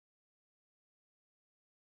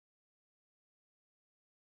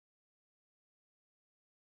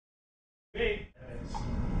The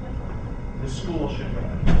school should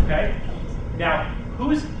win. Okay? Now,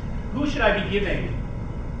 who should I be giving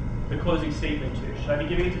the closing statement to? Should I be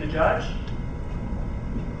giving it to the judge?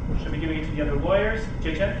 Should I be giving it to the other lawyers?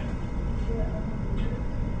 JJ?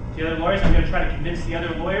 The other lawyers? I'm going to try to convince the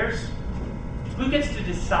other lawyers. Who gets to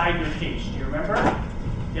decide your case? Do you remember?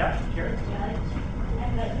 Yeah, Karen?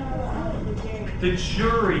 The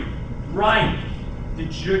jury. Right. The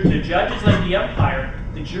judge is like the umpire.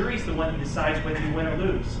 The jury's the one who decides whether you win or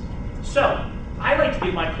lose. So, I like to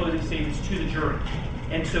give my closing statements to the jury.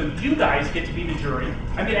 And so you guys get to be the jury.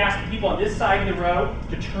 I'm going to ask the people on this side of the row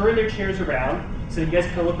to turn their chairs around so you guys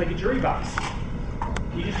kind of look like a jury box.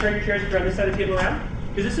 Can you just turn your chairs around this side of the table around?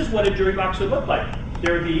 Because this is what a jury box would look like.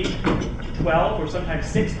 There would be 12 or sometimes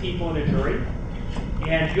 6 people in a jury.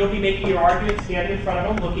 And you'll be making your argument, standing in front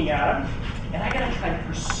of them, looking at them. And I got to try to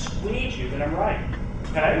persuade you that I'm right.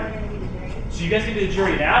 Okay? So you guys can be the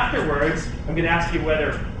jury. And afterwards, I'm going to ask you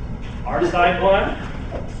whether our side won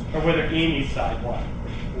or whether Amy's side won.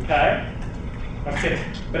 Okay? I'm kidding.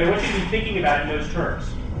 But I want you to be thinking about it in those terms.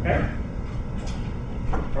 Okay?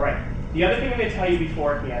 All right. The other thing I'm going to tell you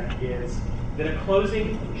beforehand is that a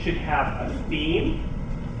closing should have a theme,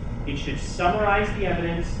 it should summarize the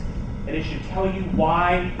evidence, and it should tell you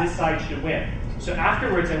why this side should win. So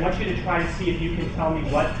afterwards, I want you to try to see if you can tell me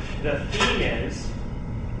what the theme is,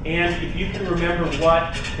 and if you can remember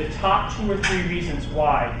what the top 2 or 3 reasons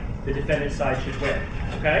why the defendant's side should win.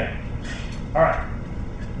 Okay? All right.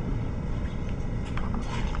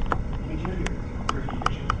 Can you do your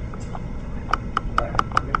issue? All right.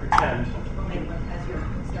 I'm going to pretend. As you're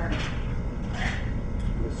starting.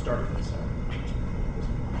 I'm going to start with this.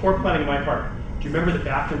 Poor planning on my part. Do you remember the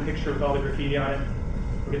bathroom picture with all the graffiti on it?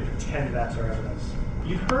 We're going to pretend that's our evidence.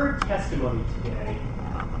 You've heard testimony today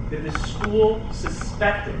that the school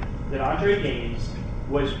suspected that Andre Gaines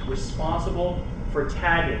was responsible for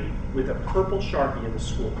tagging with a purple Sharpie in the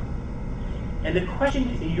school. And the question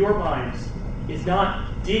in your minds is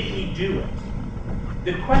not, did he do it?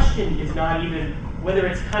 The question is not even whether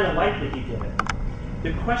it's kind of likely he did it.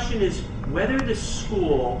 The question is whether the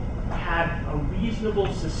school had a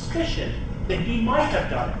reasonable suspicion that he might have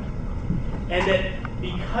done it. And that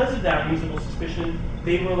because of that reasonable suspicion,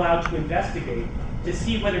 they were allowed to investigate to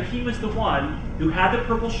see whether he was the one who had the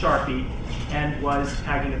purple Sharpie and was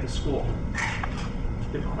tagging at the school.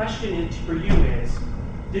 The question for you is,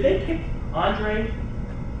 did they pick Andre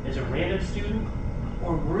as a random student,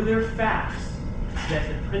 or were there facts that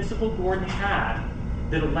the Principal Gordon had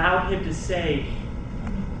that allowed him to say,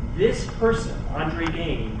 this person, Andre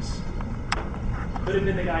Gaines, could have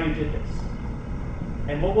been the guy who did this?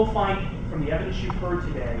 And what we'll find from the evidence you've heard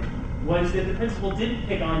today was that the principal didn't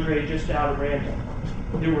pick Andre just out of random.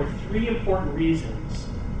 There were 3 important reasons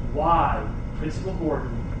why Principal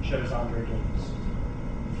Gordon chose Andre Gaines.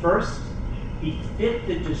 First, he fit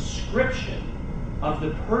the description of the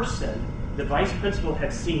person the vice principal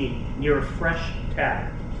had seen near a fresh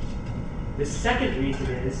tag. The second reason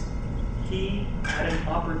is he had an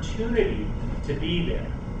opportunity to be there,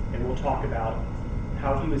 and we'll talk about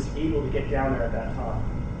how he was able to get down there at that time.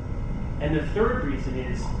 And the third reason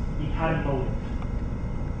is he had a motive.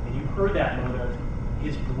 And you heard that motive.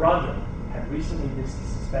 His brother had recently been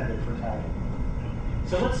suspended for tagging.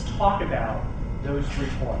 So let's talk about those 3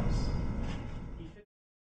 points.